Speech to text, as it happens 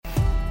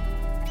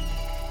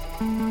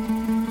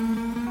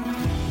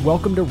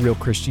Welcome to Real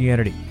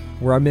Christianity,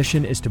 where our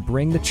mission is to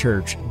bring the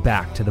church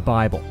back to the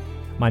Bible.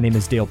 My name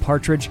is Dale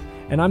Partridge,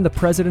 and I'm the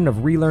president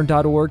of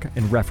Relearn.org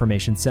and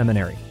Reformation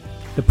Seminary.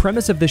 The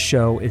premise of this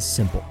show is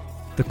simple.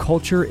 The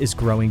culture is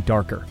growing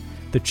darker.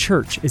 The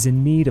church is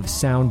in need of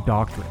sound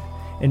doctrine,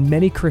 and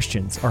many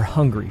Christians are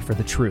hungry for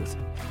the truth.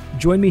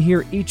 Join me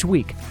here each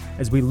week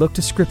as we look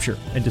to Scripture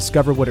and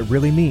discover what it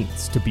really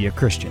means to be a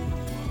Christian.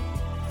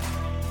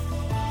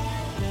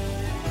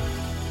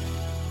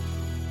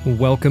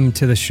 Welcome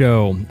to the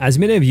show. As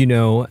many of you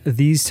know,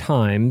 these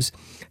times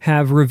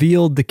have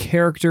revealed the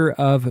character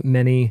of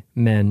many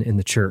men in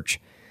the church.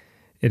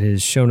 It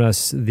has shown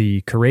us the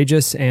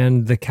courageous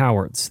and the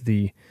cowards,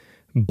 the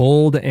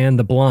bold and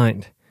the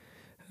blind.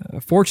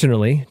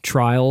 Fortunately,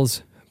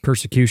 trials,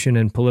 persecution,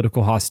 and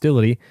political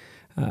hostility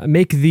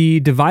make the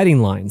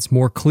dividing lines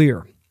more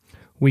clear.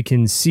 We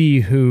can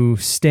see who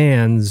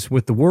stands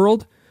with the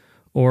world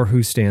or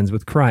who stands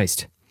with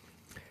Christ.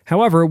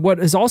 However, what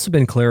has also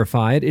been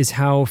clarified is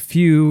how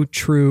few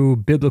true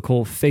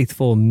biblical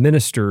faithful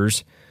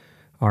ministers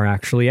are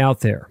actually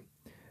out there.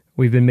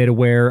 We've been made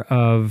aware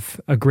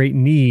of a great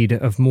need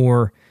of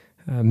more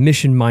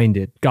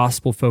mission-minded,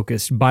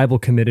 gospel-focused,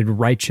 Bible-committed,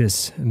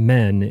 righteous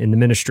men in the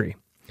ministry.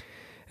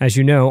 As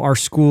you know, our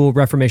school,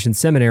 Reformation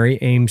Seminary,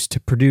 aims to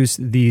produce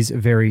these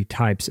very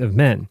types of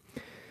men.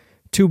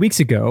 2 weeks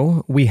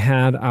ago, we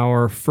had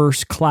our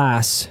first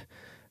class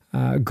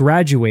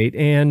graduate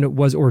and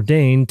was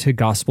ordained to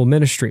gospel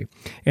ministry.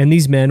 And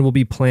these men will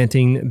be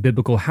planting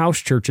biblical house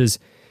churches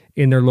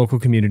in their local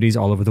communities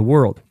all over the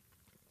world.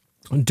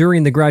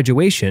 During the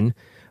graduation,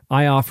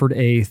 I offered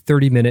a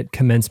 30-minute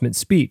commencement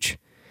speech,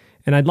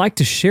 and I'd like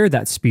to share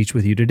that speech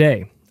with you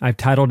today. I've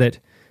titled it,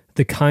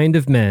 "The Kind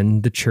of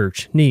Men the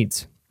Church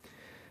Needs."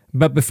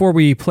 But before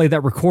we play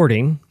that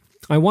recording,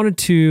 I wanted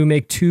to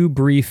make two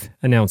brief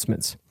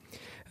announcements.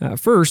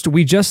 First,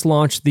 we just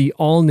launched the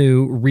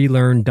all-new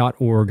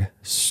Relearn.org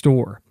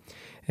store,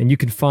 and you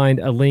can find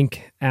a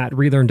link at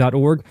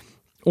Relearn.org,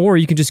 or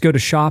you can just go to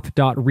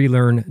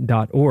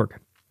shop.relearn.org.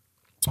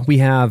 We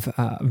have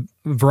a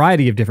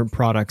variety of different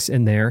products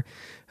in there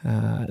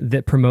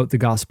that promote the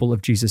gospel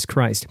of Jesus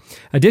Christ.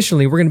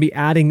 Additionally, we're going to be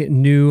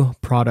adding new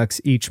products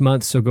each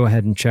month, so go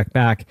ahead and check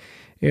back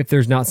if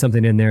there's not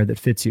something in there that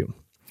fits you.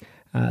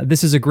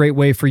 This is a great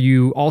way for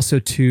you also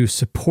to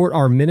support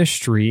our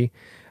ministry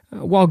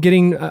while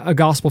getting a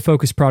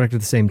gospel-focused product at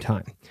the same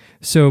time.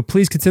 So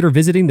please consider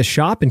visiting the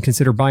shop and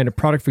consider buying a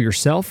product for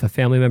yourself, a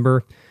family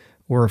member,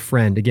 or a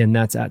friend. Again,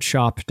 that's at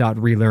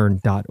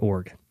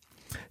shop.relearn.org.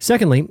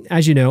 Secondly,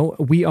 as you know,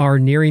 we are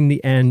nearing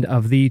the end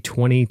of the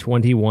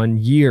 2021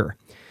 year.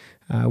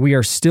 We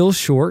are still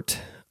short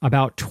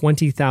about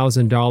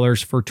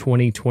 $20,000 for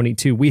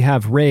 2022. We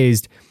have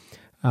raised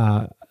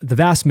the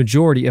vast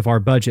majority of our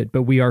budget,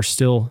 but we are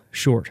still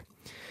short.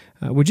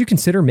 Would you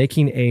consider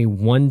making a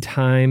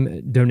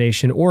one-time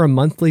donation or a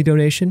monthly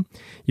donation?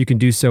 You can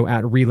do so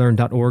at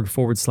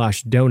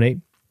relearn.org/donate.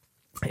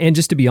 And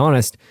just to be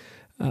honest,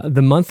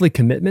 the monthly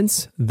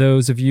commitments,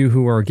 those of you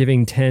who are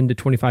giving $10 to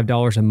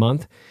 $25 a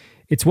month,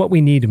 it's what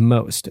we need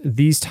most.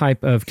 These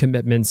type of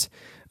commitments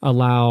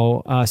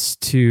allow us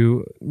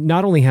to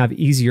not only have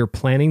easier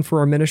planning for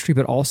our ministry,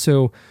 but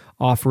also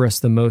offer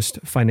us the most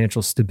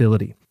financial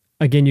stability.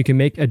 Again, you can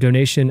make a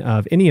donation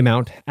of any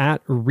amount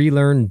at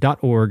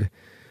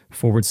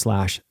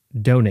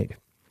relearn.org/donate.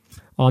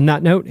 On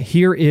that note,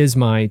 here is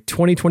my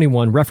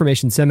 2021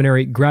 Reformation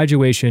Seminary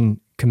graduation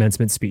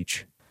commencement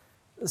speech.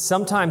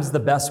 Sometimes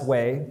the best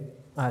way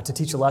to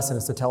teach a lesson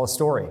is to tell a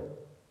story.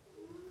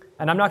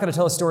 And I'm not going to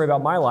tell a story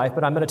about my life,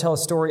 but I'm going to tell a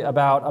story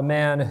about a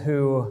man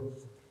who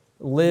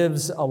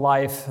lives a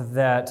life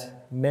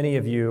that many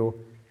of you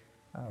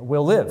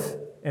will live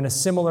in a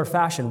similar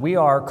fashion. We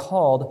are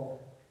called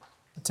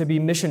to be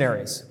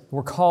missionaries.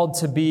 We're called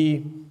to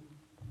be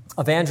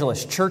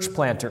evangelists, church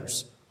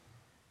planters.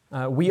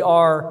 We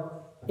are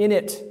in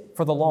it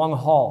for the long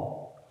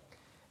haul.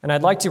 And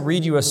I'd like to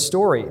read you a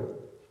story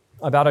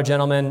about a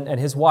gentleman and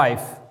his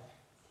wife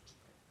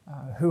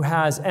who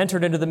has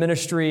entered into the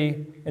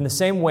ministry in the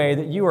same way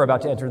that you are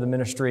about to enter the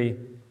ministry,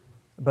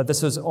 but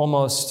this was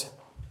almost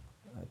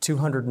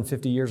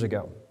 250 years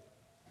ago.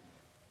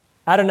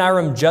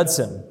 Adoniram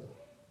Judson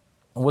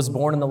was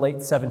born in the late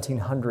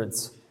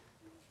 1700s,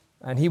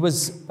 and he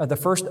was the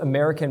first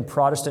American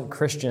Protestant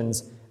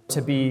Christians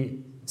to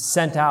be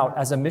sent out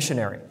as a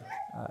missionary.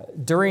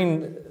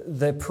 During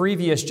the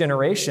previous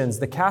generations,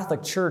 the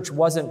Catholic Church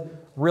wasn't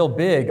real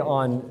big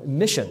on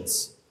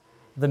missions.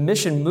 The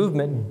mission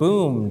movement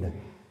boomed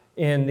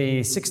in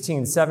the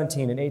 16,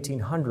 17, and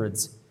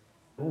 1800s.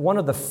 One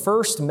of the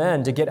first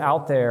men to get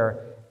out there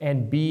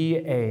and be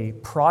a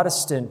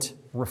Protestant,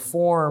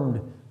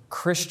 Reformed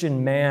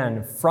Christian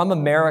man from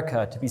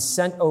America to be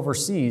sent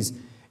overseas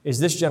is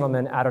this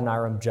gentleman,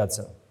 Adoniram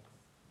Judson.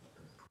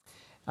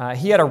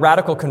 He had a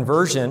radical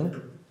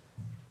conversion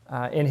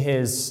in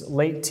his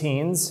late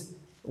teens,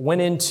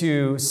 went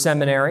into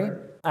seminary.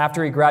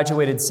 After he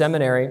graduated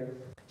seminary,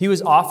 he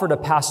was offered a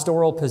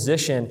pastoral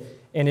position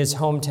in his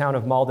hometown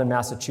of Malden,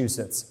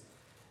 Massachusetts.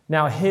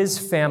 Now, his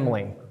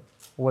family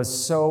was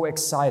so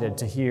excited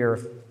to hear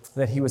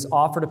that he was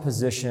offered a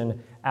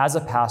position as a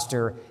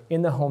pastor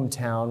in the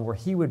hometown where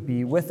he would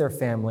be with their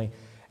family.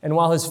 And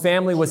while his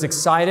family was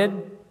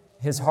excited,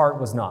 his heart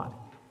was not.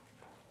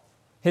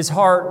 His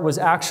heart was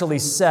actually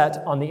set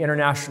on the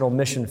international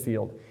mission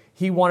field.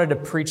 He wanted to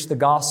preach the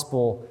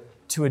gospel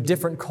to a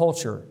different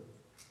culture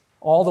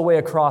all the way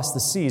across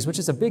the seas, which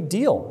is a big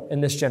deal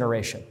in this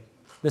generation.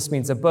 This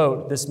means a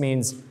boat. This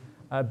means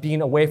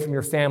being away from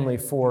your family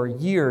for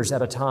years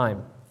at a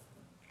time.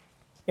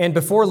 And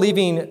before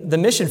leaving the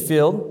mission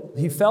field,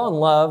 he fell in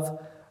love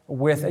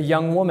with a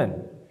young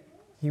woman.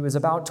 He was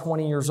about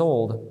 20 years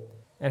old,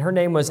 and her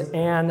name was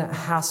Anne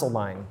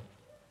Hasseltine.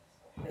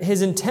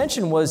 His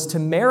intention was to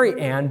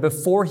marry Anne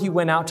before he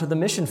went out to the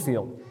mission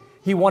field.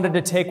 He wanted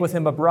to take with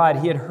him a bride.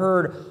 He had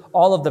heard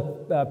all of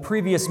the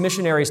previous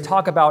missionaries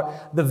talk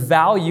about the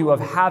value of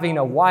having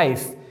a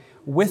wife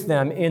with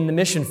them in the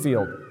mission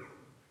field.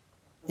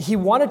 He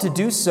wanted to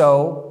do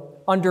so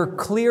under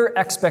clear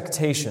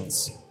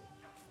expectations.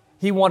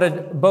 He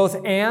wanted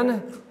both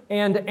Anne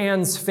and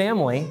Anne's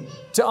family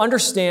to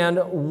understand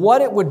what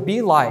it would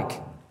be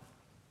like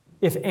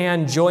if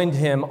Anne joined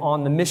him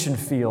on the mission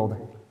field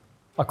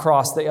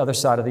across the other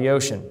side of the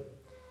ocean.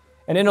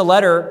 And in a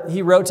letter,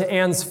 he wrote to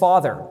Anne's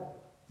father.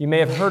 You may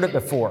have heard it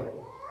before.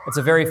 It's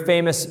a very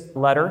famous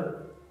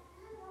letter.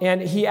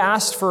 And he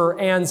asked for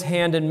Anne's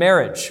hand in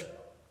marriage.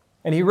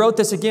 And he wrote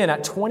this again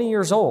at 20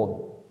 years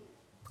old.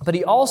 But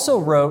he also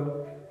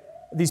wrote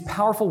these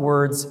powerful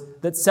words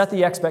that set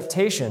the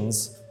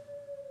expectations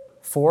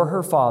for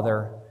her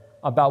father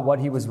about what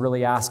he was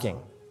really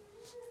asking.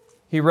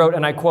 He wrote,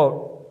 and I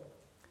quote,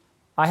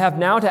 "I have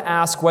now to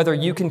ask whether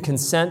you can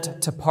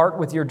consent to part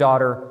with your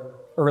daughter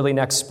early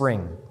next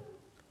spring,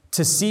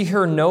 to see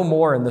her no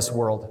more in this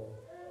world,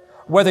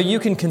 whether you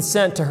can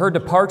consent to her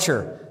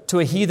departure to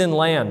a heathen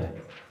land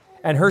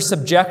and her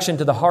subjection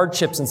to the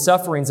hardships and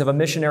sufferings of a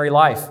missionary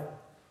life,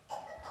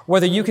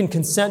 whether you can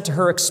consent to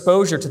her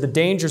exposure to the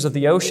dangers of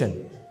the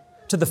ocean,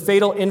 to the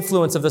fatal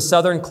influence of the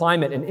southern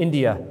climate in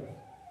India,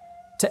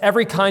 to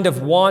every kind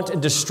of want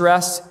and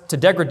distress, to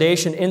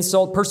degradation,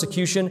 insult,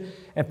 persecution,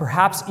 and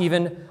perhaps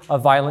even a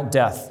violent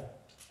death.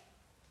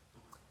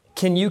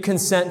 Can you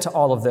consent to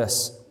all of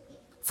this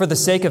for the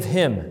sake of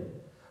him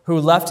who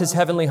left his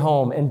heavenly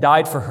home and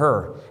died for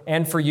her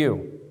and for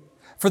you,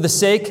 for the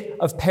sake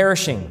of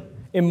perishing,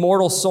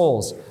 immortal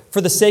souls,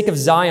 for the sake of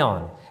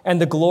Zion and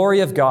the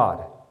glory of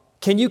God?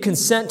 Can you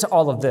consent to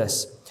all of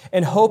this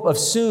in hope of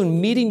soon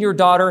meeting your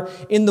daughter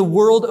in the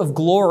world of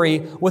glory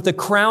with a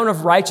crown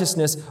of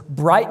righteousness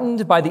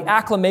brightened by the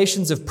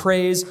acclamations of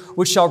praise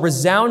which shall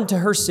resound to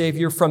her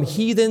Savior from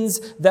heathens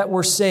that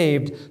were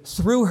saved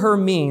through her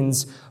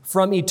means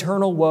from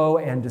eternal woe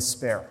and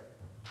despair?"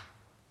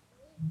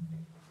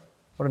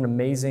 What an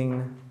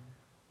amazing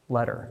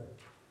letter,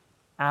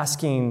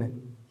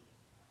 asking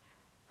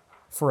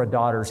for a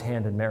daughter's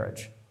hand in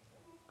marriage.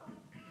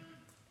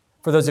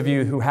 For those of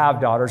you who have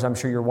daughters, I'm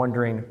sure you're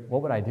wondering,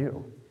 what would I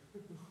do?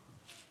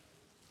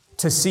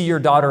 To see your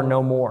daughter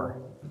no more,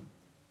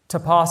 to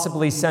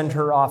possibly send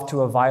her off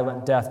to a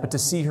violent death, but to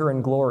see her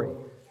in glory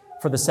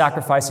for the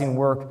sacrificing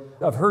work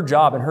of her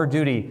job and her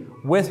duty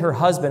with her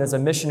husband as a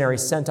missionary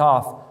sent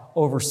off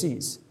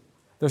overseas.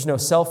 There's no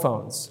cell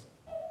phones,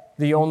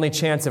 the only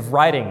chance of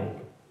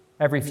writing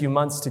every few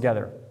months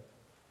together.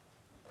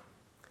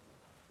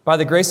 By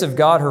the grace of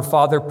God, her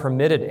father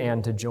permitted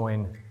Anne to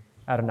join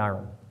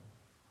Adoniram.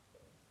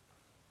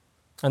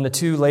 And the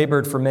two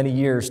labored for many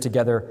years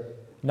together,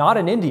 not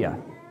in India,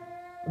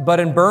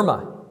 but in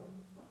Burma.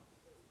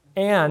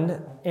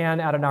 And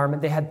Adoniram,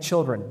 they had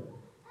children.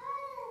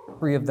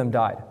 3 of them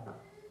died.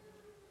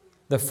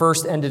 The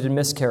first ended in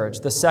miscarriage.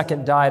 The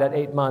second died at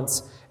 8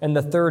 months. And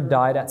the third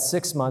died at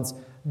 6 months,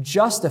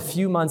 just a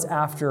few months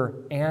after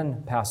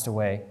Anne passed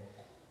away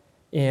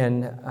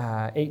in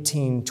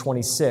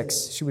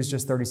 1826. She was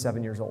just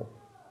 37 years old.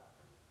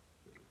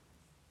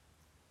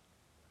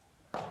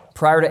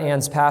 Prior to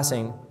Anne's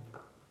passing,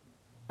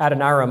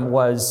 Adoniram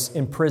was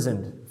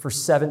imprisoned for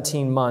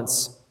 17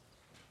 months.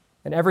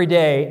 And every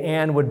day,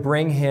 Anne would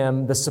bring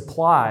him the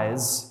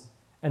supplies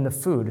and the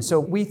food. So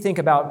we think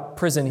about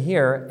prison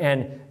here,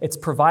 and it's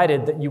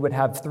provided that you would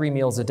have 3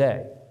 meals a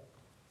day.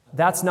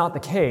 That's not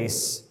the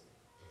case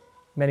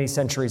many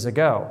centuries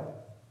ago.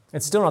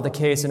 It's still not the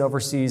case in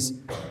overseas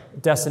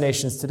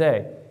destinations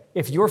today.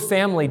 If your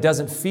family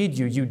doesn't feed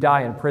you, you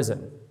die in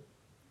prison.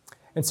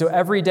 And so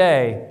every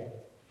day,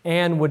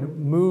 Anne would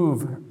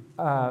move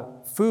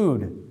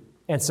food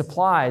and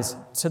supplies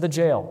to the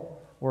jail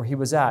where he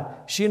was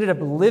at. She ended up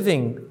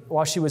living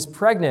while she was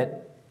pregnant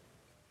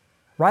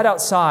right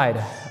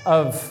outside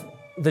of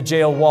the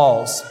jail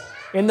walls,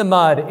 in the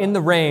mud, in the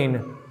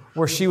rain,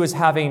 where she was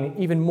having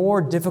even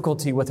more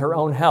difficulty with her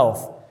own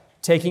health,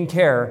 taking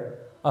care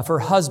of her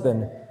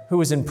husband who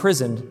was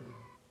imprisoned.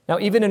 Now,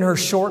 even in her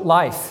short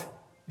life,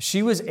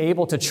 she was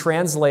able to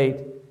translate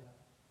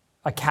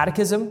a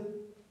catechism,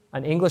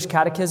 an English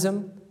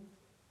catechism,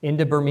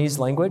 into Burmese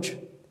language.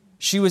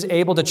 She was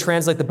able to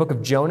translate the book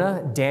of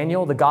Jonah,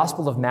 Daniel, the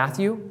Gospel of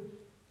Matthew.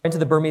 Into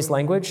the Burmese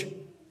language,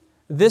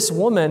 this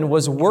woman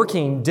was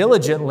working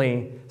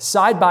diligently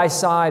side by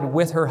side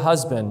with her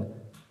husband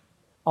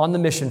on the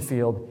mission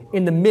field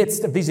in the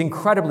midst of these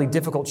incredibly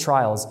difficult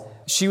trials.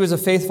 She was a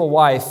faithful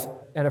wife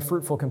and a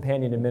fruitful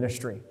companion in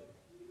ministry.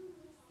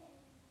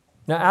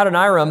 Now,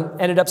 Adoniram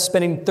ended up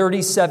spending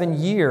 37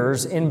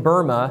 years in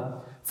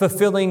Burma,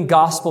 fulfilling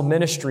gospel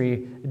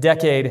ministry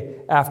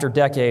decade after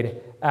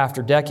decade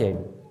after decade.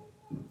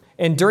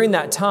 And during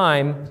that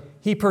time,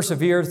 he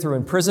persevered through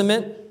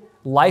imprisonment,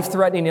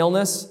 life-threatening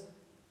illness,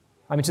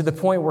 to the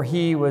point where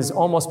he was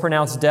almost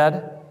pronounced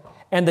dead,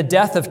 and the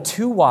death of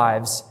 2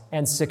 wives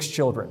and 6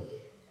 children.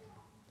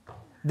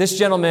 This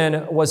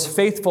gentleman was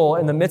faithful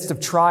in the midst of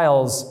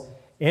trials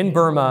in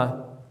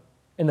Burma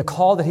in the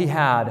call that he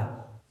had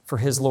for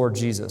his Lord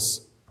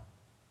Jesus.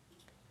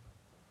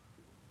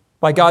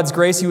 By God's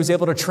grace, he was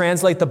able to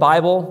translate the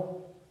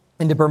Bible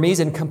into Burmese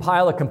and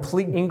compile a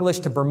complete English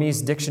to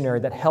Burmese dictionary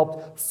that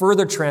helped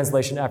further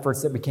translation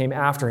efforts that became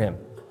after him.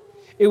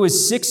 It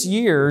was 6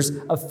 years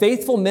of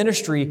faithful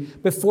ministry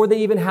before they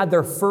even had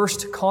their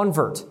first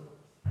convert.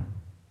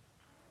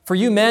 For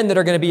you men that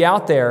are going to be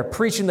out there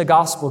preaching the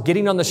gospel,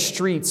 getting on the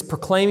streets,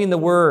 proclaiming the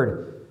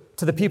word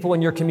to the people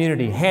in your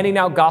community, handing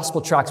out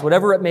gospel tracts,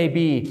 whatever it may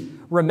be,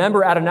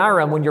 remember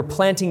Adoniram when you're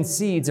planting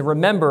seeds, and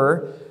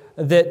remember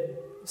that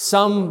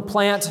some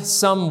plant,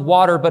 some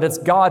water, but it's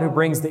God who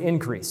brings the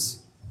increase.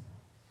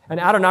 And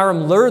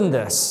Adoniram learned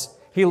this.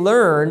 He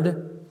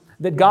learned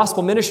that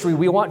gospel ministry,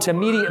 we want to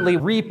immediately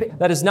reap.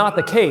 That is not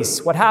the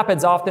case. What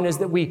happens often is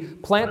that we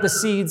plant the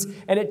seeds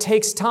and it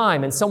takes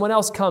time, and someone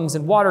else comes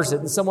and waters it,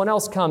 and someone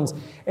else comes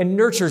and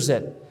nurtures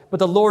it. But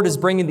the Lord is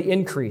bringing the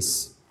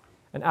increase.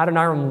 And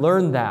Adoniram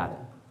learned that.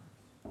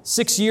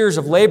 6 years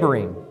of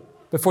laboring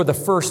before the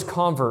first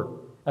convert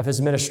of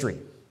his ministry.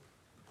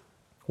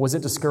 Was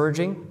it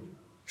discouraging?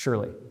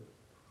 Surely.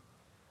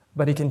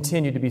 But he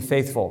continued to be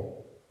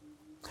faithful.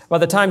 By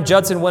the time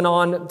Judson went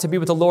on to be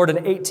with the Lord in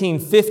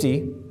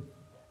 1850,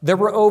 there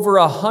were over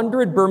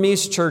 100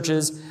 Burmese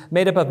churches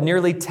made up of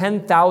nearly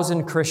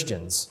 10,000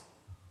 Christians.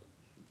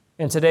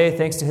 And today,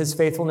 thanks to his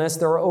faithfulness,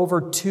 there are over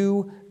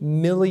 2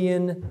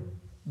 million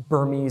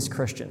Burmese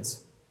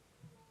Christians.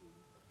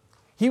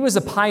 He was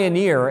a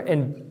pioneer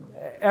in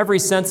every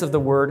sense of the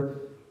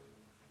word,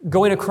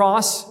 going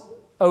across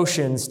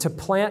oceans to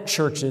plant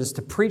churches,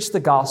 to preach the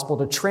gospel,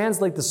 to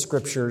translate the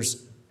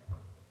scriptures.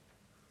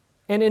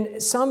 And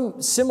in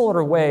some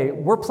similar way,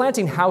 we're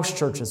planting house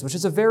churches, which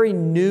is a very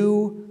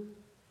new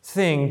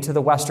thing to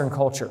the Western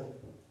culture.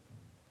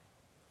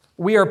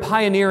 We are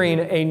pioneering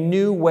a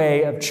new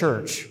way of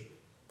church.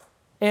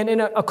 And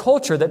in a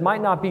culture that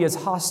might not be as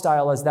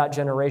hostile as that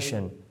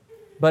generation,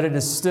 but it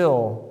is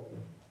still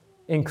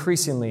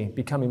increasingly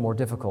becoming more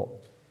difficult.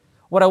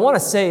 What I want to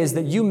say is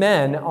that you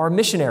men are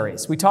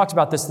missionaries. We talked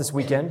about this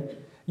weekend.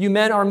 You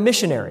men are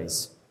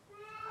missionaries.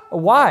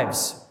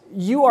 Wives,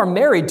 you are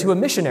married to a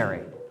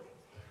missionary.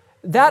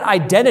 That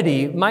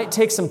identity might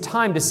take some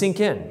time to sink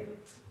in.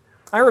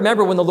 I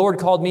remember when the Lord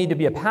called me to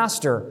be a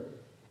pastor,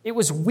 it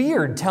was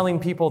weird telling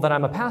people that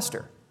I'm a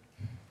pastor.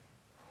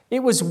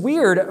 It was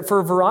weird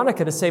for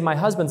Veronica to say, my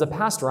husband's a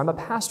pastor, I'm a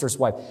pastor's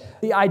wife.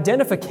 The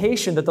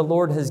identification that the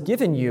Lord has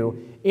given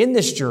you in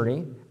this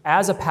journey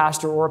as a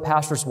pastor or a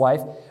pastor's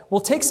wife will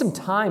take some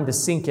time to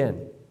sink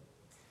in.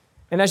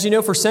 And as you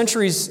know, for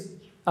centuries,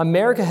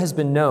 America has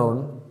been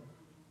known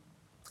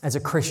as a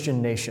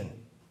Christian nation.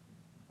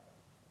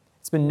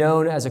 It's been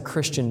known as a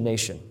Christian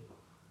nation.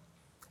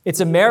 It's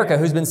America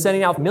who's been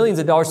sending out millions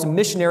of dollars to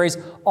missionaries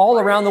all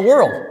around the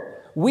world.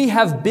 We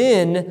have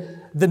been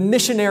the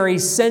missionary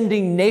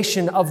sending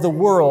nation of the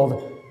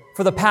world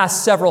for the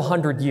past several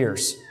hundred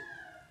years.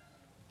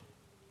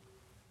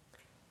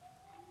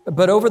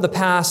 But over the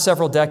past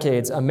several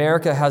decades,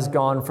 America has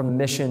gone from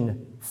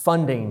mission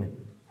funding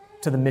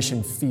to the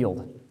mission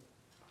field.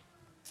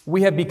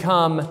 We have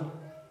become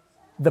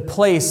the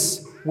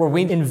place where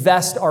we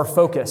invest our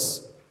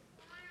focus.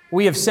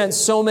 We have sent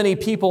so many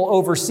people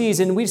overseas,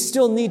 and we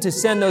still need to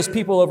send those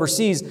people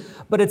overseas,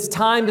 but it's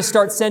time to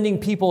start sending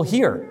people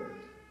here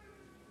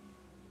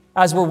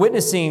as we're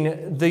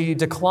witnessing the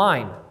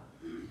decline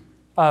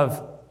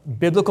of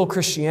biblical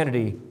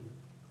Christianity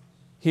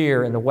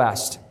here in the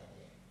West.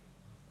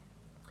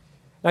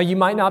 Now, you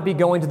might not be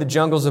going to the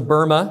jungles of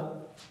Burma,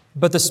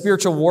 but the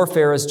spiritual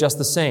warfare is just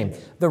the same.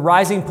 The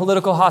rising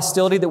political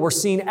hostility that we're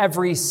seeing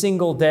every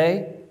single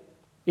day,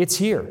 it's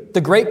here.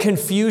 The great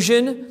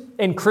confusion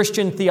in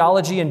Christian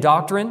theology and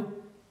doctrine,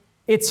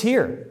 it's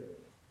here.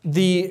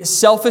 The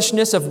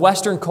selfishness of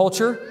Western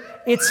culture,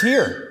 it's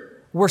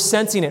here. We're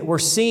sensing it. We're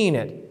seeing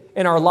it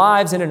in our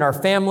lives and in our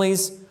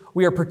families.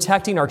 We are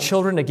protecting our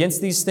children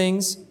against these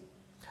things.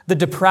 The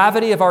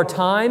depravity of our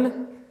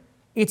time,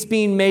 it's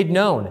being made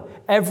known.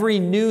 Every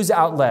news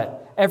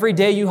outlet, every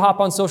day you hop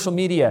on social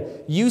media,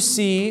 you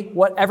see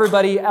what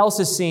everybody else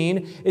is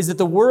seeing is that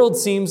the world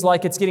seems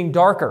like it's getting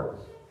darker.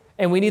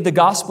 And we need the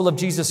gospel of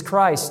Jesus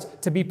Christ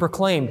to be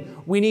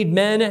proclaimed. We need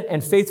men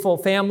and faithful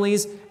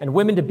families and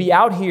women to be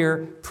out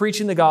here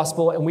preaching the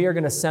gospel, and we are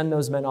going to send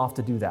those men off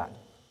to do that.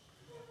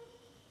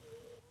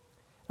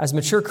 As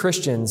mature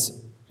Christians,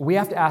 we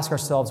have to ask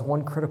ourselves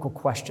one critical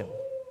question.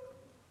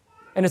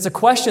 And it's a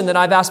question that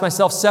I've asked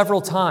myself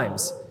several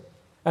times.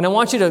 And I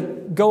want you to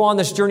go on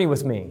this journey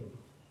with me.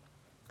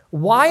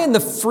 Why in the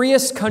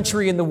freest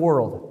country in the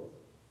world,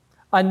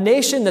 a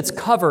nation that's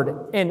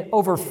covered in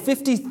over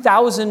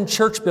 50,000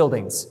 church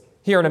buildings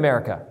here in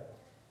America,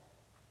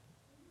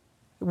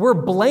 we're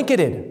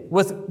blanketed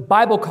with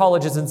Bible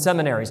colleges and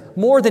seminaries,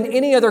 more than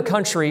any other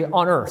country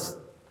on earth.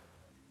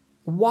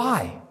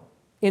 Why,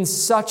 in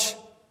such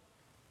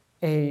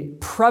a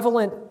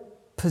prevalent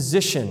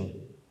position,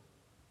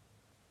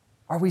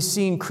 are we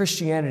seeing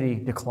Christianity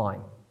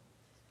decline?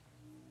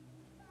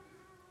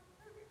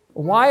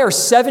 Why are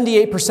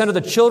 78% of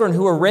the children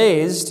who are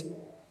raised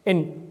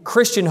in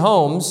Christian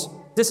homes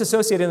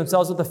disassociating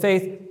themselves with the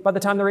faith by the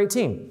time they're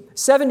 18?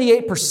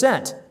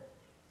 78%.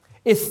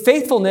 If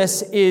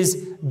faithfulness is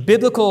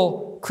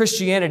biblical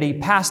Christianity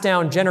passed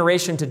down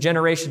generation to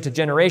generation to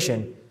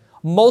generation,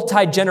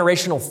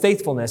 multi-generational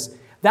faithfulness,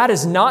 that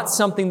is not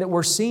something that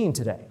we're seeing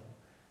today.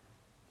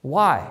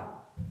 Why?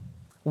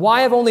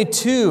 Why have only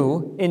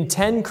 2 in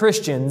 10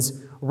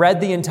 Christians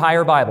read the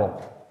entire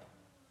Bible?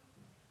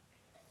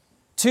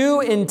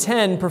 2 in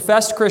 10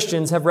 professed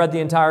Christians have read the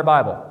entire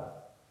Bible.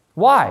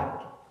 Why?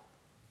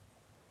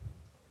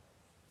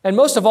 And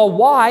most of all,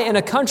 why, in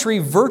a country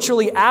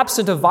virtually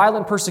absent of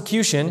violent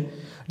persecution,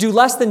 do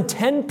less than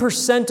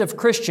 10% of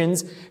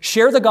Christians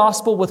share the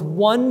gospel with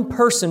one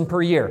person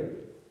per year?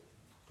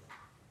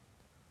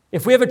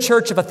 If we have a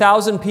church of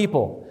 1,000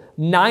 people,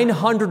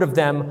 900 of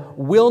them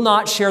will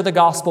not share the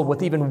gospel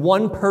with even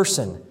one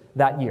person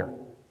that year.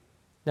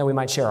 Now, we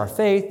might share our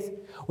faith.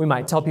 We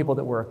might tell people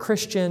that we're a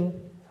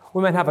Christian.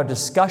 We might have a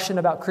discussion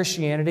about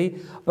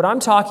Christianity. But I'm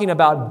talking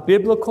about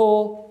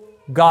biblical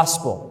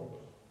gospel.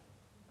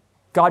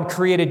 God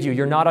created you.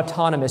 You're not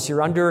autonomous.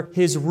 You're under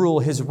His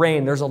rule, His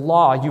reign. There's a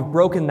law. You've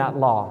broken that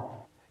law.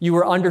 You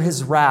are under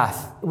His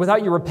wrath.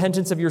 Without your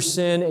repentance of your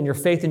sin and your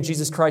faith in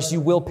Jesus Christ, you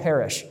will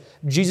perish.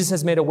 Jesus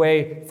has made a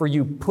way for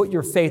you. Put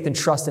your faith and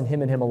trust in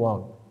Him and Him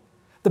alone.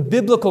 The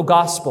biblical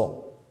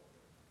gospel.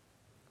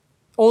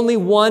 Only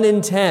 1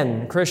 in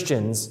 10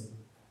 Christians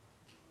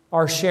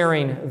are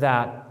sharing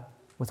that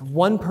with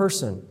one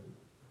person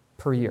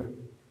per year.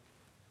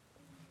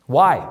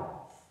 Why?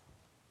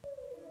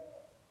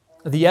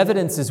 The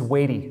evidence is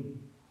weighty,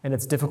 and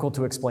it's difficult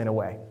to explain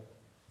away.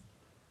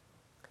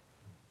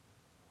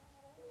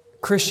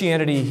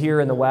 Christianity here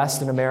in the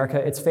West, in America,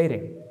 it's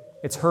fading.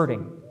 It's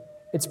hurting.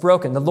 It's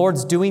broken. The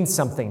Lord's doing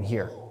something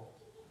here.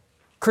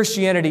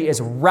 Christianity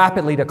is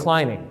rapidly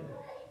declining,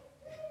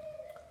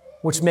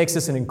 which makes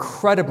this an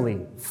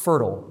incredibly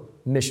fertile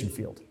mission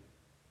field.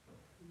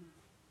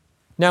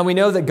 Now, we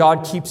know that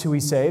God keeps who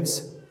He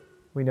saves.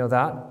 We know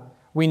that.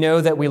 We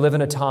know that we live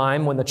in a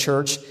time when the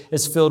church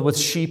is filled with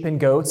sheep and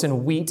goats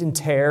and wheat and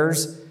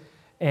tares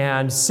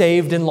and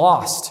saved and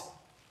lost.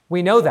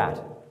 We know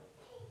that.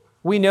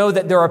 We know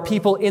that there are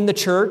people in the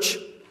church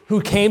who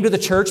came to the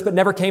church but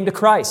never came to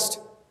Christ.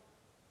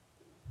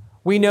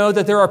 We know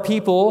that there are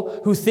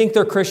people who think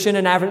they're Christian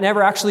and have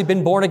never actually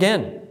been born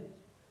again.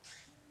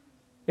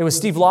 It was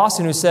Steve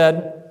Lawson who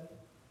said,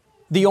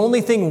 the only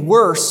thing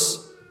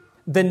worse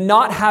than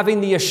not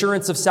having the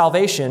assurance of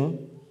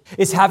salvation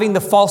is having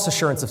the false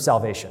assurance of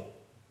salvation.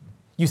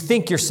 You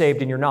think you're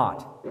saved and you're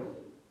not.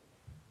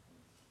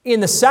 In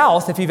the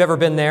South, if you've ever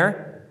been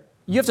there,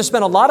 you have to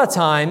spend a lot of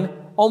time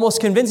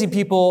almost convincing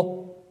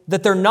people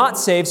that they're not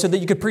saved so that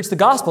you could preach the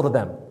gospel to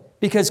them.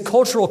 Because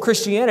cultural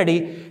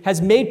Christianity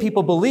has made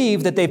people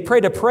believe that they've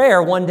prayed a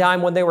prayer one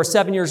time when they were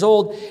 7 years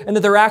old and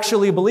that they're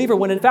actually a believer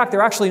when in fact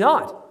they're actually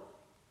not.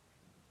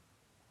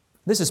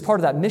 This is part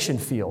of that mission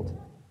field.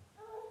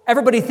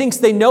 Everybody thinks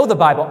they know the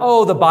Bible.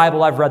 Oh, the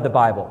Bible, I've read the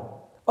Bible.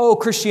 Oh,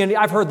 Christianity,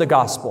 I've heard the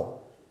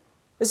gospel.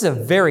 This is a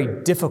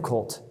very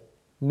difficult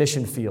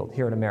mission field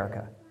here in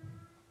America.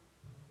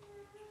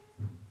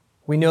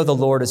 We know the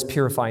Lord is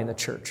purifying the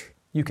church.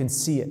 You can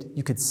see it.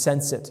 You could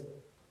sense it.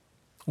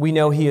 We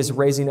know He is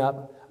raising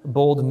up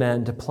bold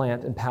men to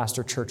plant and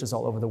pastor churches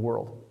all over the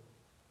world.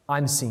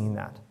 I'm seeing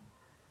that.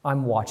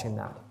 I'm watching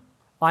that.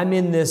 I'm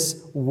in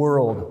this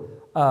world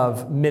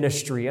of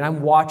ministry, and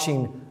I'm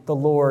watching the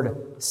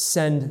Lord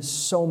send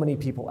so many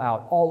people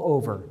out all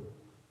over,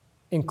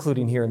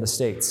 including here in the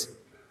States.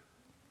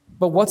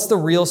 But what's the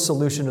real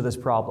solution to this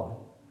problem?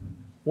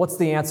 What's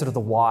the answer to the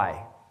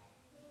why?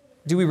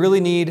 Do we really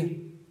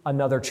need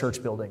another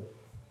church building?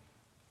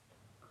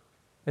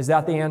 Is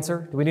that the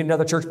answer? Do we need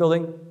another church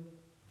building?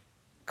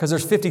 Because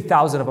there's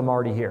 50,000 of them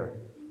already here.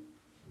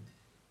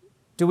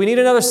 Do we need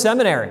another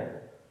seminary?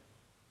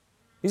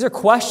 These are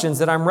questions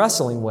that I'm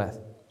wrestling with.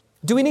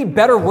 Do we need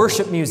better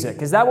worship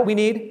music? Is that what we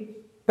need?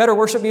 Better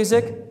worship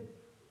music?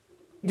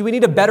 Do we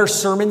need a better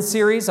sermon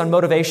series on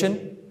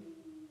motivation?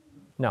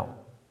 No.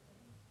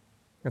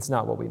 That's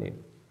not what we need.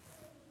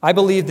 I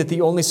believe that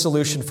the only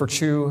solution for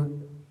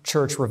true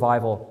church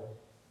revival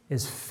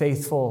is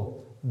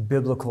faithful,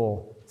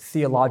 biblical,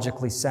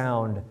 theologically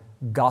sound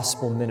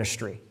gospel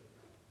ministry.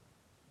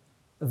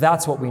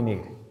 That's what we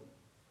need.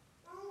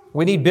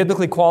 We need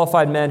biblically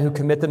qualified men who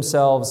commit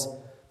themselves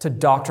to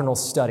doctrinal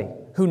study,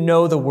 who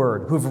know the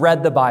Word, who've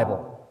read the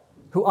Bible,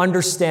 who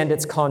understand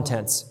its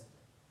contents.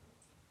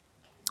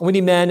 We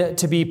need men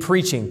to be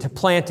preaching, to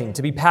planting,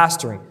 to be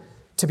pastoring,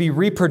 to be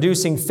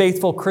reproducing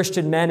faithful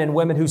Christian men and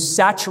women who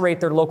saturate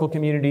their local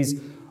communities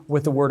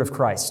with the Word of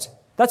Christ.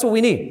 That's what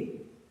we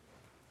need.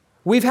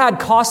 We've had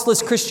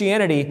costless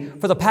Christianity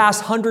for the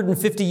past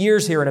 150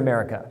 years here in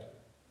America.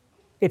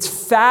 It's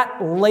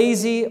fat,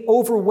 lazy,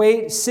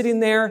 overweight, sitting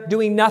there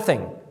doing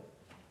nothing.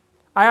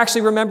 I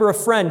actually remember a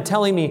friend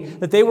telling me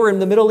that they were in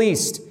the Middle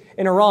East,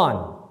 in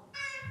Iran,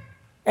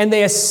 and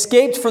they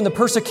escaped from the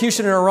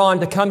persecution in Iran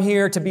to come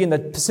here to be in the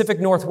Pacific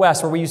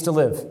Northwest where we used to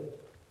live.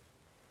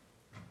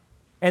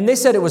 And they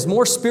said it was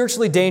more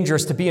spiritually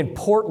dangerous to be in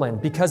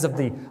Portland because of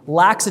the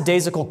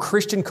lackadaisical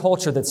Christian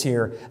culture that's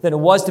here than it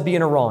was to be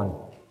in Iran.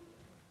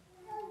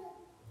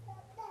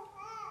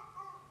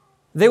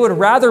 They would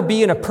rather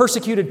be in a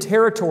persecuted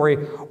territory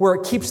where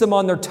it keeps them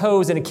on their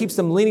toes and it keeps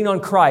them leaning on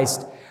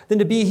Christ than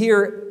to be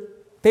here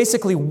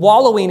basically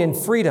wallowing in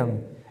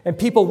freedom and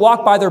people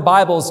walk by their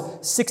Bibles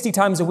 60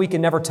 times a week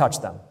and never touch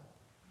them.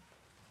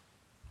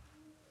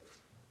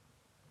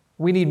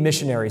 We need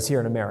missionaries here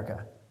in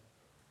America.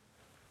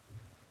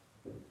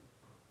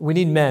 We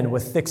need men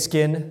with thick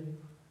skin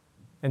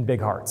and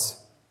big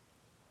hearts.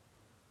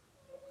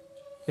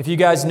 If you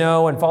guys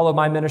know and follow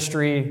my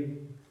ministry,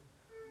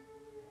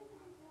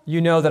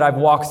 you know that I've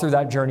walked through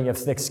that journey of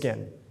thick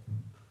skin.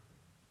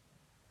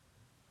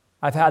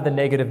 I've had the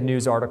negative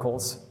news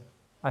articles.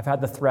 I've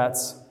had the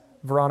threats.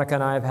 Veronica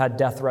and I have had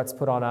death threats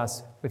put on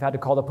us. We've had to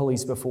call the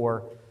police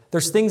before.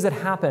 There's things that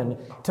happen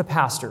to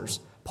pastors.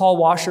 Paul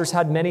Washer's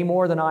had many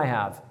more than I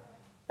have.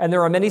 And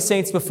there are many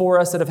saints before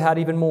us that have had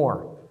even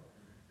more.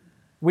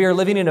 We are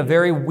living in a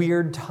very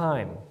weird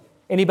time.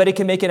 Anybody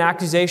can make an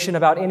accusation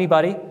about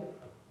anybody,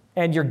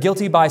 and you're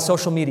guilty by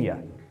social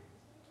media.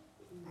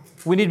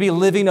 We need to be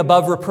living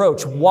above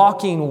reproach,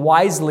 walking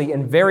wisely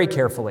and very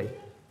carefully.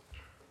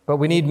 But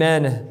we need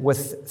men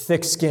with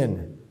thick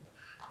skin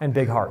and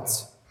big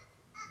hearts.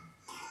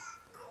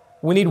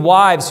 We need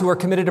wives who are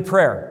committed to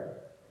prayer.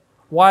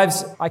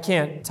 Wives, I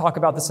can't talk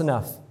about this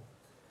enough.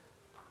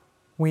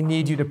 We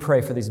need you to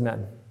pray for these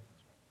men.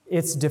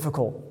 It's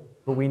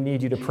difficult, but we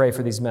need you to pray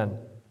for these men.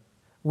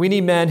 We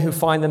need men who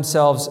find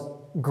themselves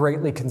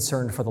greatly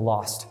concerned for the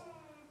lost.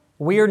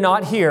 We are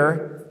not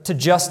here to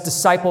just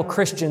disciple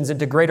Christians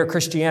into greater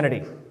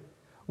Christianity.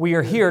 We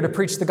are here to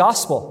preach the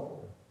gospel.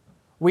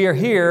 We are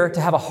here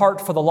to have a heart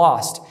for the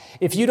lost.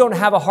 If you don't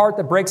have a heart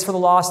that breaks for the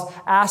lost,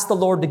 ask the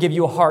Lord to give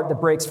you a heart that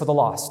breaks for the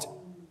lost.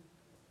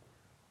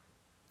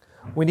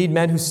 We need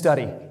men who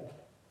study.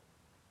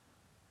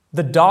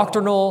 The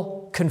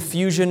doctrinal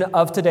confusion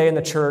of today in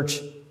the church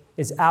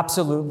is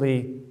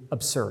absolutely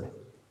absurd.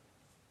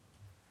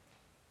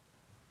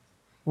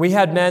 We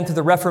had men through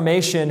the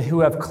Reformation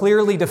who have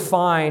clearly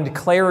defined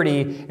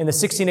clarity in the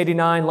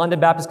 1689 London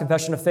Baptist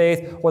Confession of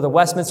Faith or the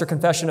Westminster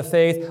Confession of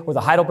Faith or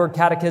the Heidelberg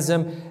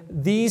Catechism.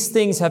 These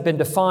things have been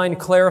defined,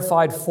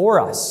 clarified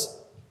for us.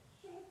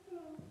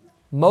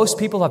 Most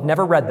people have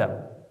never read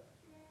them.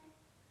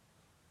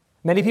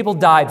 Many people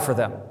died for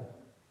them.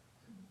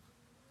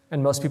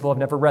 And most people have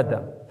never read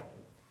them.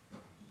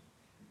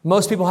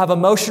 Most people have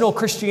emotional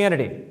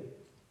Christianity.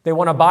 They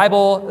want a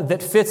Bible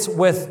that fits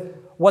with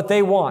what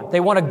they want. They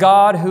want a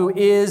God who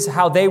is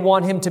how they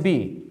want him to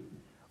be.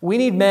 We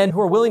need men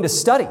who are willing to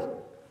study,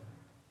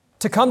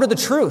 to come to the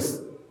truth,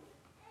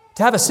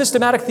 to have a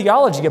systematic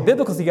theology, a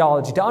biblical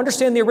theology, to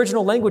understand the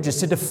original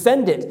languages, to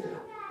defend it,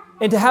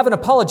 and to have an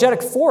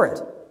apologetic for it.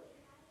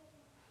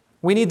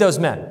 We need those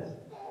men.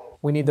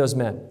 We need those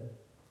men.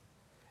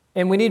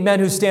 And we need men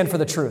who stand for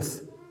the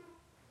truth.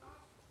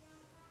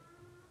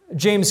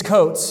 James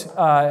Coates,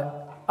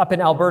 up in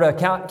Alberta,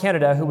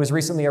 Canada, who was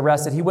recently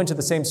arrested, he went to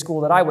the same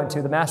school that I went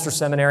to, the Master's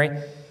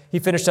Seminary. He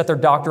finished at their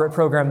doctorate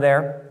program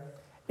there.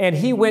 And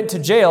he went to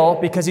jail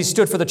because he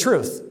stood for the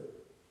truth.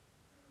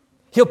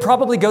 He'll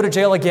probably go to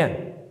jail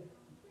again.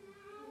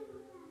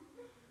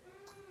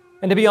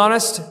 And to be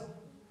honest,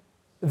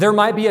 there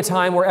might be a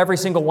time where every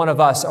single one of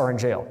us are in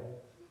jail.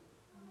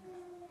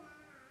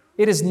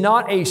 It is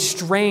not a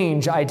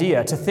strange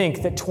idea to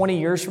think that 20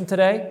 years from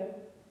today,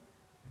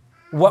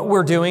 what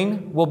we're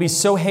doing will be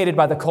so hated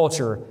by the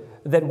culture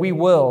that we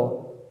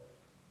will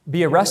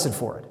be arrested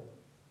for it.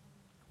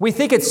 We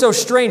think it's so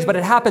strange, but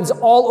it happens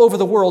all over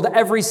the world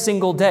every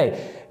single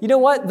day. You know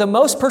what? The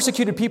most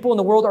persecuted people in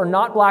the world are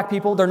not black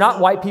people, they're not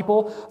white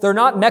people, they're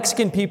not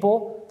Mexican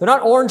people, they're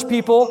not orange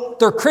people,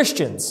 they're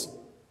Christians.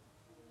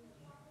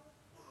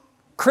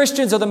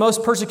 Christians are the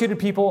most persecuted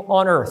people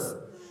on earth.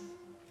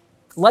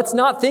 Let's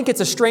not think it's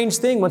a strange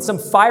thing when some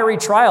fiery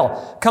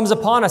trial comes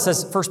upon us,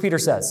 as 1 Peter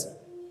says.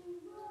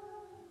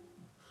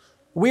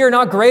 We are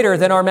not greater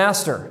than our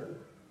master.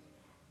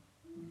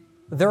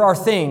 There are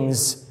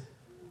things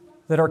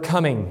that are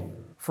coming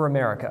for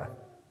America.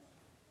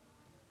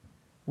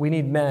 We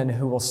need men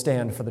who will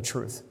stand for the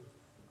truth.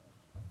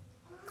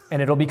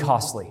 And it'll be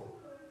costly.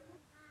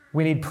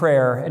 We need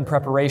prayer and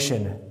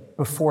preparation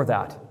before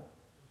that,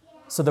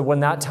 so that when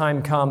that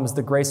time comes,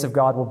 the grace of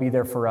God will be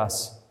there for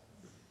us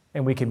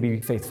and we can be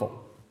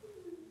faithful.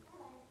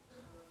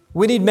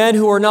 We need men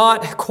who are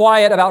not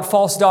quiet about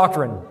false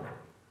doctrine.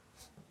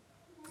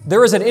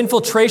 There is an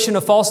infiltration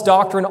of false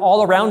doctrine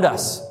all around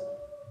us.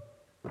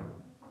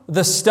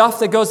 The stuff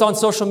that goes on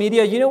social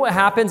media, you know what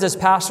happens as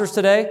pastors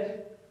today?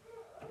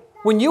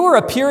 When you were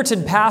a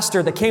Puritan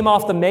pastor that came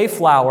off the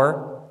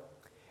Mayflower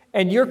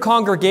and your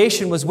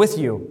congregation was with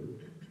you,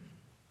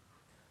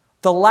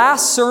 the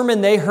last sermon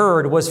they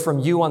heard was from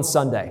you on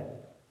Sunday.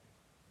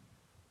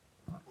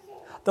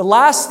 The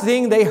last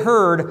thing they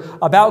heard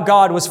about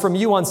God was from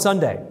you on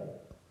Sunday.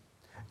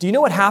 Do you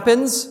know what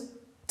happens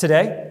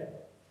today?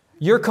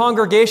 Your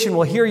congregation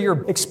will hear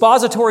your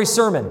expository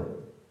sermon,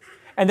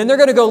 and then they're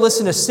going to go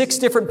listen to 6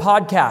 different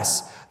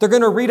podcasts. They're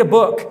going to read a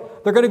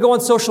book. They're going to go on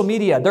social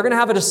media. They're going to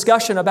have a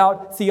discussion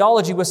about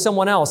theology with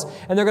someone else,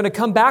 and they're going to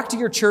come back to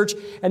your church,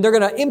 and they're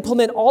going to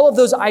implement all of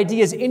those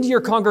ideas into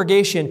your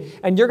congregation,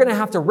 and you're going to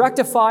have to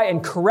rectify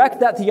and correct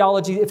that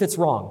theology if it's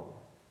wrong.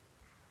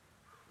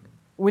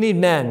 We need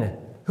men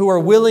who are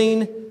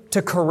willing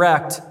to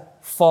correct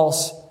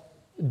false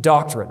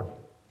doctrine.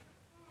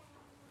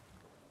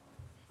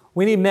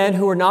 We need men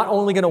who are not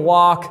only going to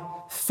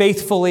walk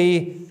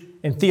faithfully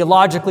and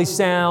theologically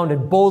sound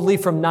and boldly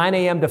from 9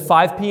 a.m. to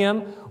 5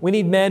 p.m. We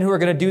need men who are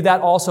going to do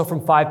that also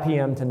from 5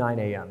 p.m. to 9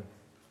 a.m.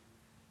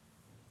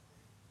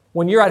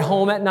 When you're at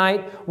home at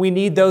night, we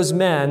need those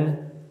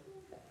men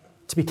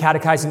to be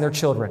catechizing their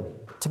children,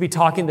 to be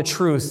talking the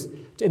truth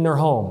in their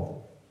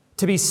home,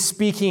 to be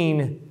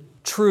speaking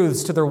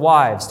truths to their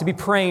wives, to be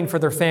praying for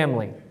their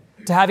family,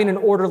 to having an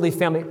orderly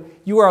family.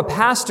 You are a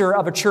pastor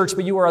of a church,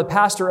 but you are a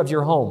pastor of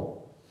your home.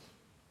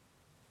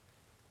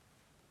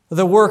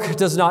 The work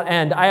does not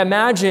end. I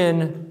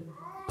imagine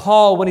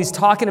Paul, when he's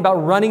talking about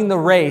running the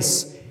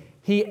race,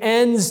 he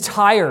ends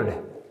tired.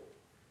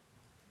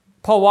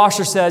 Paul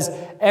Washer says,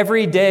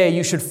 every day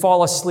you should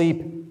fall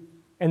asleep,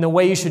 and the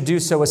way you should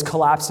do so is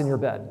collapse in your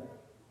bed.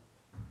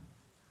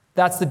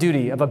 That's the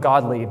duty of a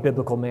godly,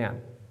 biblical man.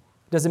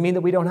 It doesn't mean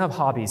that we don't have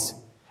hobbies.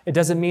 It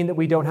doesn't mean that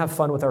we don't have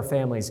fun with our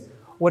families.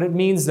 What it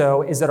means,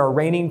 though, is that our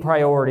reigning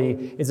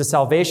priority is the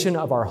salvation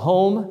of our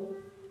home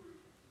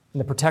and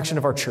the protection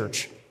of our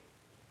church.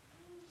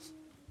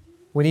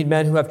 We need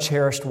men who have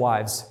cherished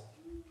wives.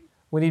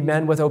 We need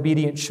men with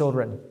obedient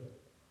children.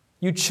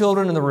 You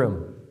children in the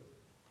room,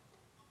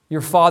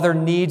 your father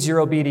needs your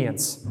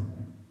obedience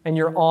and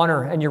your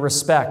honor and your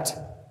respect.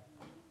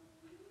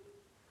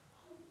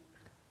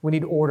 We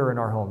need order in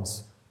our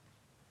homes.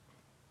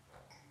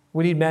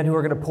 We need men who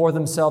are going to pour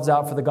themselves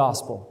out for the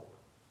gospel.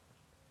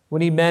 We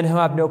need men who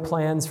have no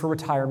plans for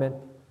retirement,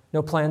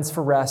 no plans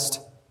for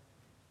rest,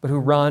 but who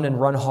run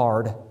and run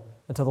hard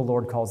until the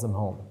Lord calls them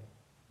home.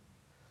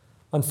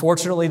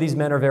 Unfortunately, these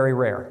men are very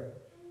rare.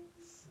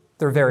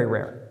 They're very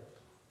rare.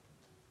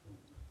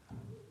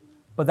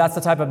 But that's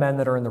the type of men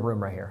that are in the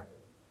room right here.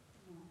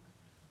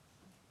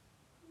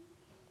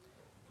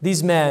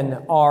 These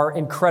men are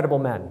incredible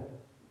men.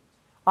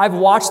 I've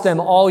watched them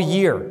all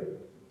year.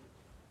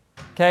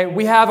 Okay,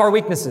 we have our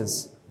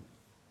weaknesses.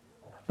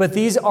 But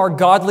these are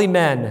godly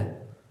men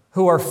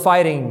who are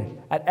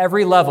fighting at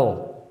every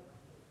level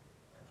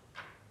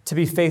to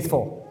be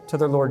faithful to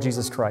their Lord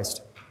Jesus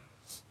Christ.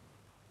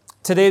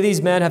 Today,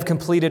 these men have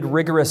completed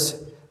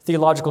rigorous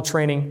theological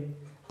training.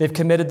 They've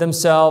committed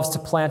themselves to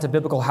plant a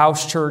biblical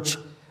house church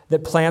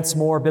that plants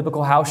more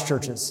biblical house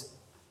churches.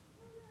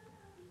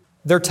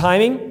 Their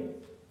timing,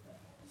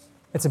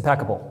 it's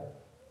impeccable.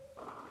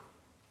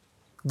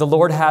 The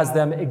Lord has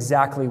them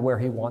exactly where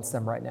He wants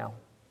them right now.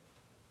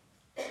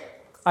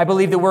 I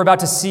believe that we're about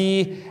to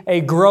see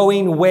a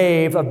growing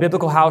wave of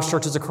biblical house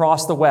churches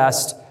across the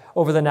West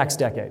over the next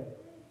decade.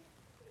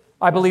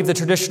 I believe the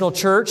traditional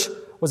church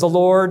was the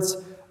Lord's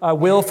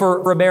will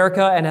for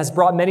America and has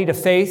brought many to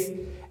faith,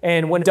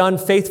 and when done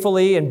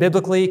faithfully and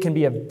biblically can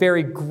be a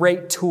very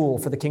great tool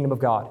for the kingdom of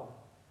God.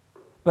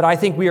 But I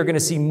think we are going to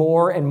see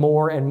more and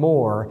more and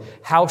more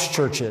house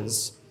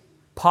churches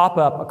pop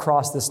up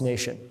across this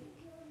nation.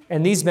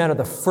 And these men are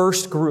the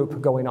first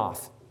group going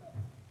off.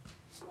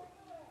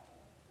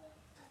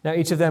 Now,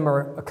 each of them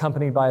are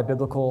accompanied by a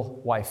biblical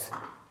wife,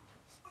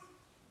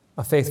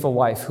 a faithful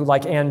wife who,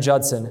 like Ann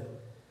Judson,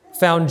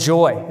 found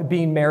joy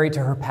being married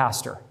to her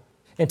pastor.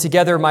 And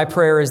together, my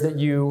prayer is that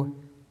you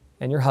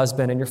and your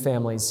husband and your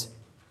families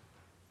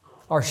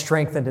are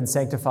strengthened and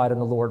sanctified in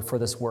the Lord for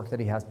this work that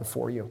He has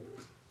before you.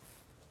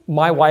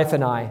 My wife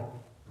and I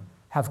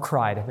have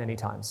cried many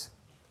times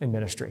in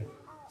ministry.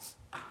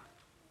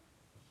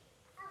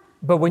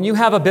 But when you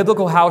have a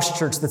biblical house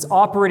church that's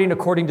operating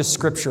according to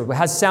Scripture, who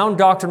has sound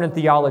doctrine and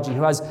theology,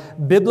 who has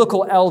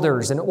biblical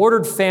elders and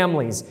ordered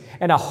families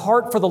and a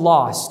heart for the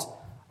lost,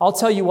 I'll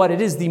tell you what,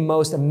 it is the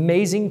most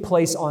amazing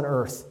place on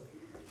earth.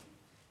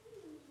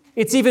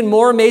 It's even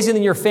more amazing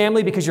than your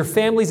family because your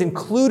family's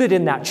included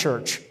in that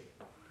church.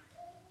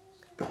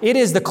 It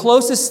is the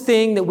closest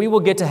thing that we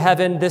will get to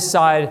heaven this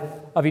side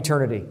of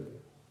eternity.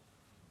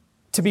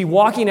 To be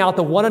walking out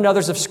the one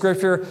another's of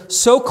Scripture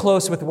so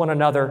close with one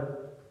another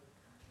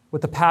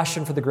with the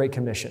passion for the Great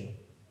Commission.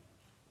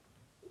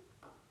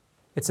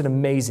 It's an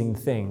amazing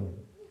thing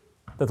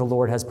that the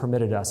Lord has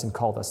permitted us and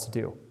called us to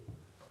do.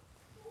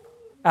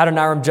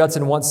 Adoniram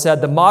Judson once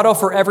said, "The motto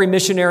for every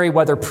missionary,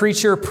 whether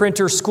preacher,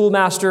 printer,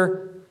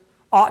 schoolmaster,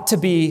 ought to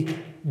be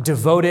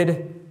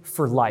devoted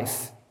for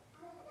life."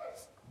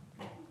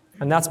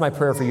 And that's my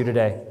prayer for you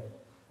today.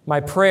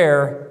 My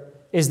prayer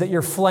is that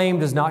your flame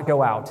does not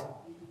go out.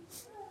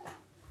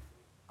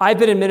 I've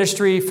been in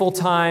ministry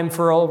full-time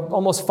for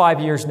almost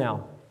 5 years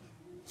now.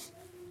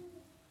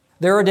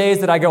 There are days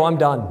that I go, I'm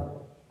done.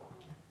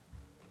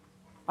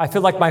 I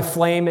feel like my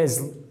flame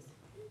is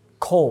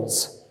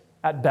coals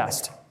at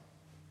best.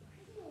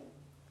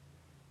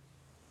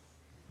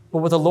 But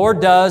what the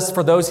Lord does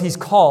for those He's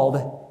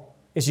called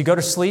is you go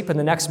to sleep and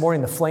the next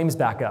morning the flame's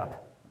back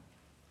up.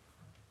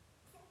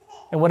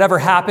 And whatever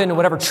happened, and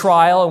whatever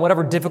trial, and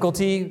whatever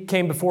difficulty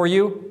came before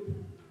you,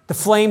 the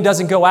flame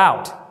doesn't go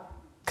out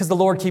because the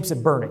Lord keeps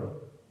it burning.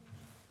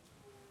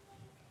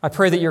 I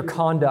pray that your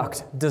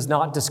conduct does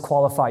not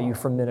disqualify you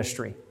from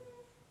ministry.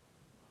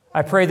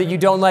 I pray that you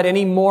don't let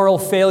any moral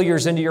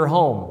failures into your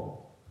home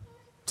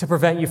to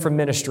prevent you from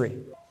ministry.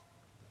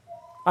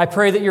 I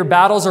pray that your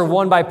battles are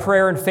won by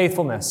prayer and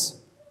faithfulness.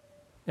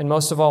 And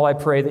most of all, I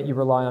pray that you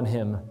rely on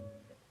Him.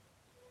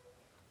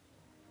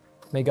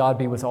 May God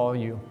be with all of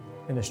you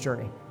in this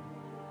journey.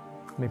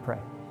 Let me pray.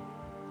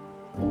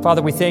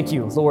 Father, we thank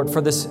you, Lord,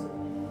 for this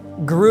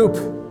group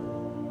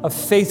of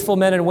faithful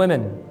men and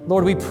women.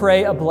 Lord, we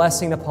pray a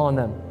blessing upon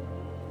them.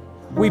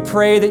 We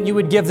pray that you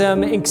would give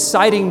them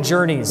exciting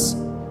journeys,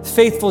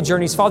 faithful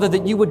journeys. Father,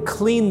 that you would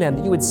clean them,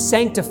 that you would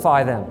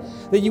sanctify them,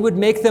 that you would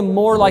make them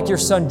more like your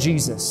Son,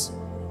 Jesus.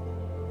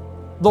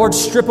 Lord,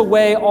 strip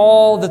away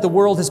all that the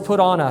world has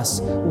put on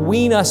us,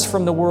 wean us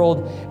from the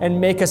world,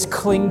 and make us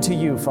cling to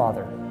you,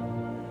 Father.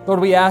 Lord,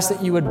 we ask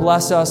that you would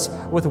bless us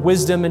with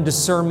wisdom and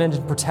discernment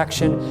and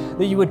protection,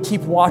 that you would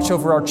keep watch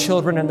over our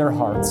children and their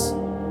hearts.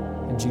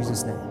 In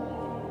Jesus' name,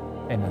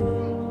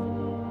 amen.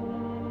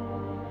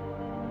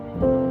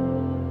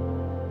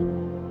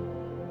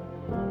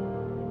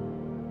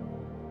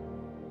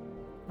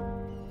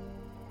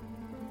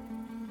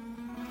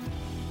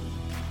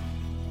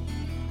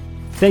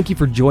 Thank you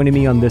for joining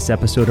me on this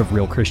episode of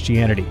Real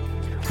Christianity.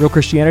 Real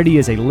Christianity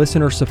is a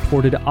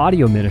listener-supported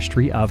audio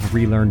ministry of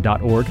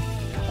relearn.org.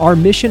 Our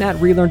mission at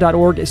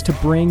relearn.org is to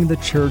bring the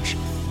church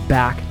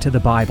back to the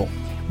Bible.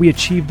 We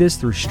achieve this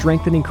through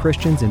strengthening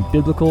Christians in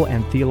biblical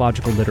and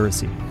theological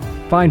literacy.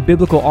 Find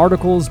biblical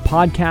articles,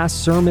 podcasts,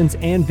 sermons,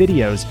 and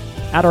videos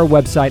at our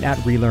website at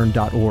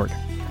relearn.org.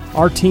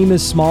 Our team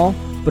is small,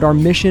 but our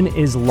mission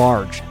is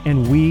large,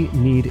 and we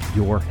need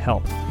your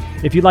help.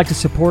 If you'd like to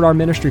support our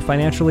ministry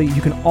financially,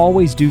 you can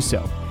always do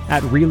so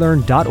at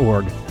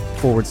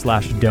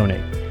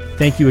relearn.org/donate.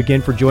 Thank you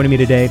again for joining me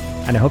today,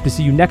 and I hope to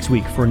see you next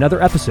week for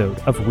another episode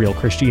of Real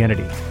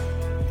Christianity.